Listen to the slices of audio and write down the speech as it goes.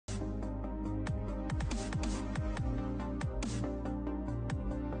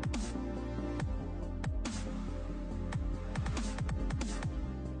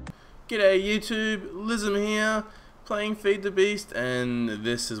G'day YouTube, Lisim here, playing Feed the Beast, and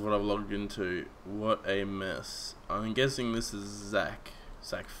this is what I've logged into. What a mess. I'm guessing this is Zach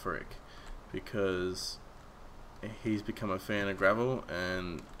Frick, because he's become a fan of gravel,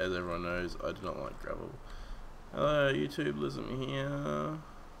 and as everyone knows, I do not like gravel. Hello YouTube, Lisim here.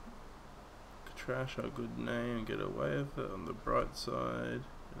 Trash our good name, get away with it on the bright side.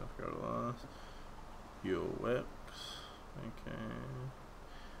 I forgot to last. Your Wex. Okay.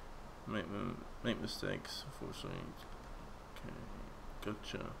 Make mistakes, unfortunately. Okay,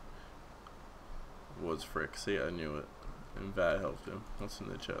 gotcha. Was Frick. See, I knew it. And Vat helped him. What's in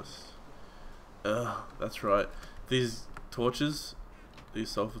the chest? That's right. These torches, these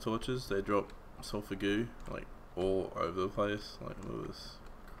sulfur torches, they drop sulfur goo, like, all over the place. Like, look at this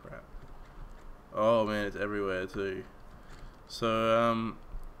crap. Oh man, it's everywhere too. So,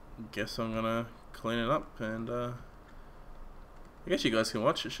 guess I'm gonna clean it up and, I guess you guys can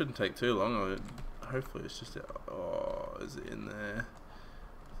watch. It shouldn't take too long. Hopefully it's just... Oh, is it in there?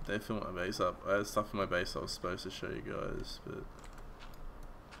 Did they fill my base up? I had stuff in my base I was supposed to show you guys, but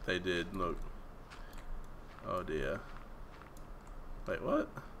they did. Look. Oh dear. Wait, what?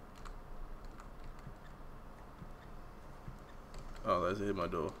 Oh, those hit my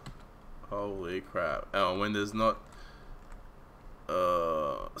door. Holy crap. Oh, when there's not...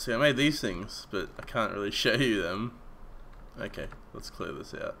 see, I made these things, but I can't really show you them. Okay, let's clear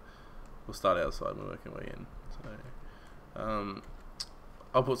this out. We'll start outside and we'll work our way in. So,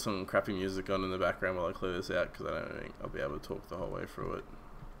 I'll put some crappy music on in the background while I clear this out, because I don't think I'll be able to talk the whole way through it.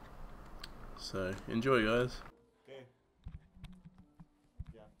 So, enjoy guys. Okay.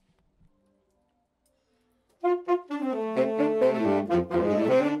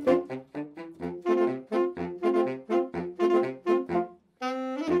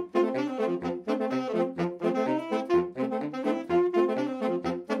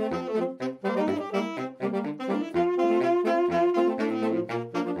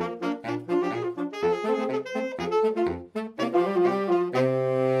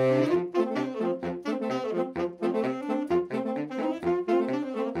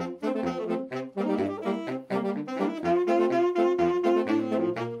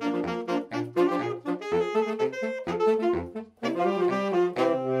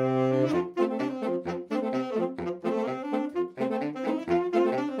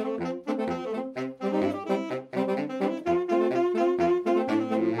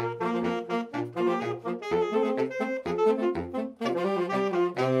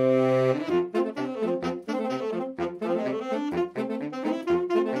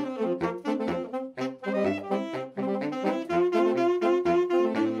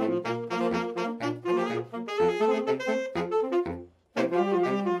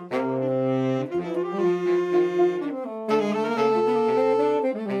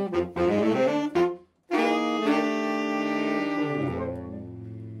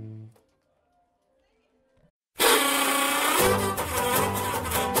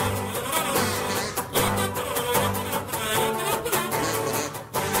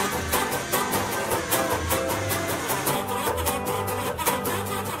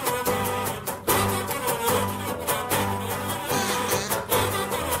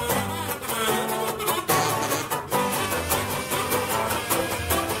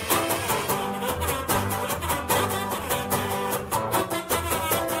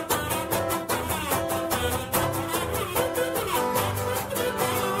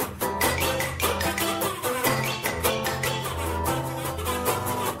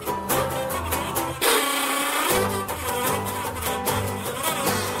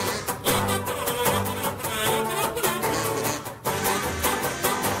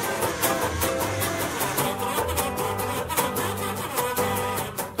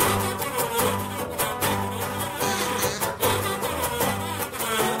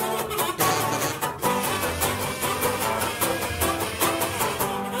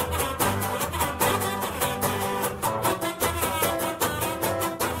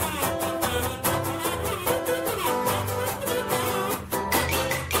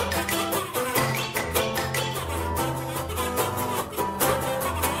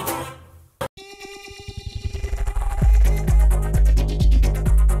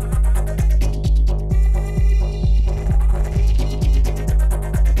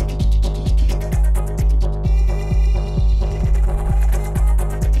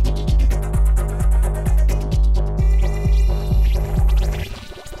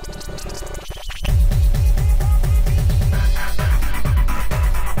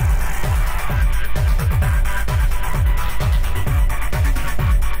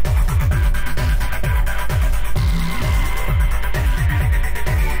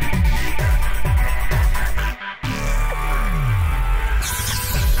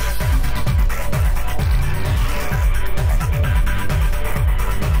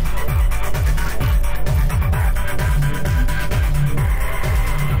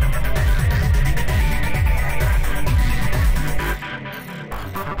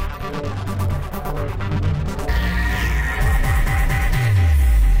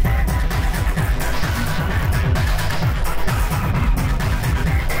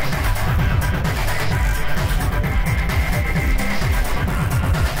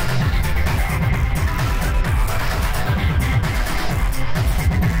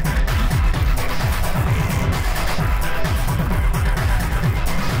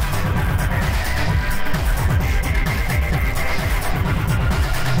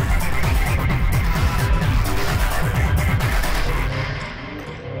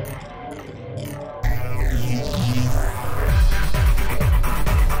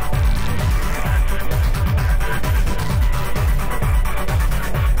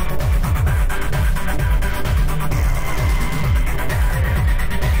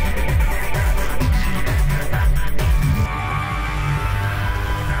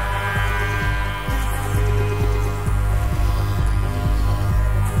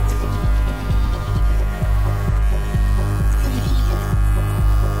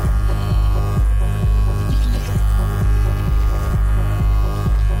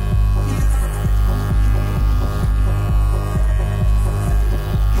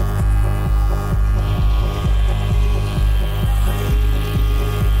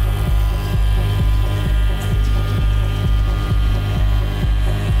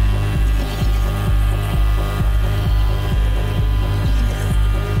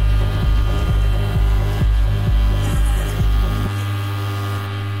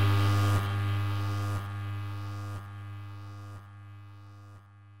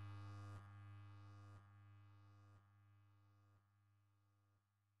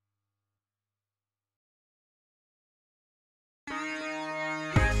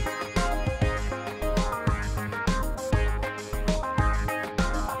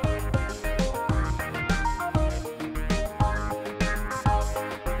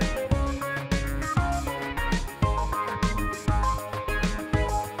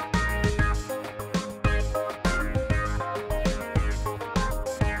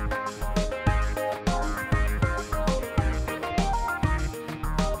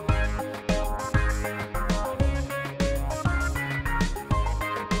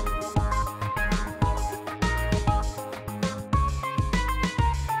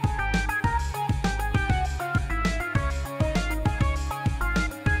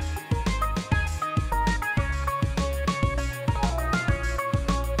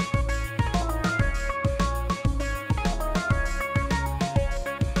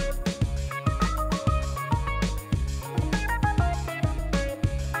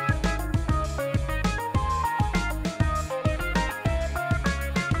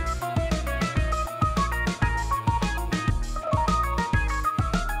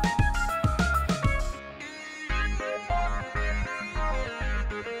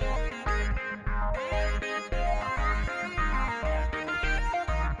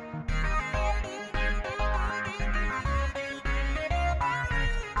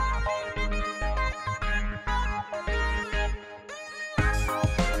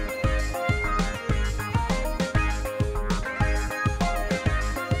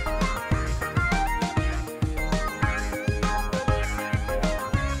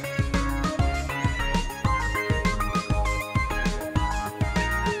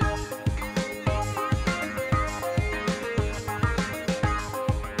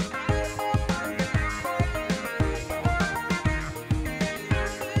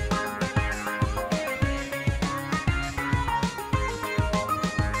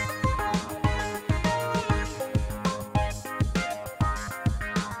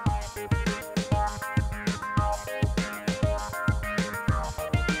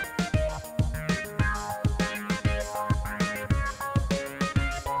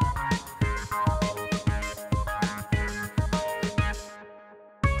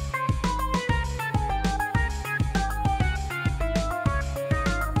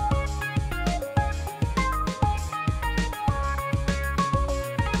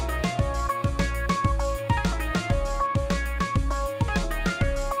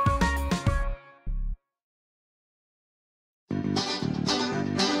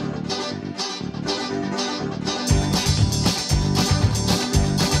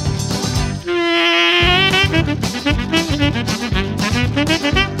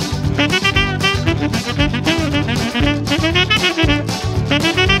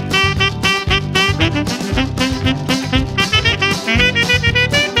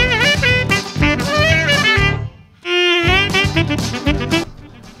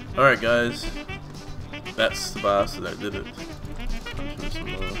 Alright guys, that's the boss that did it. Punch him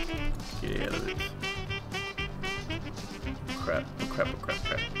some more. Get out of it. Crap,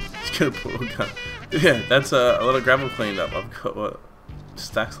 Just gonna pull a gun. Yeah, that's a lot of gravel cleaned up. I've got what,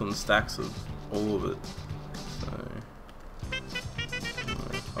 stacks on stacks of all of it. So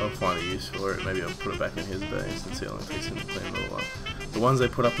I'll find a use for it. Maybe I'll put it back in his base and see how long it takes him to clean it all up. The ones they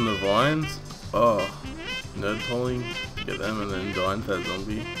put up in the vines, oh, nerd polling, get them, and then dying for that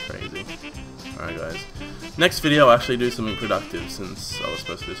zombie, crazy. Alright guys, next video I'll actually do something productive, since I was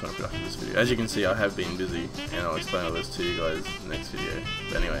supposed to do something productive this video. As you can see, I have been busy, and I'll explain all this to you guys in the next video.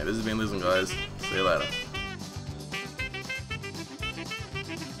 But anyway, this has been Lisim, guys. See you later.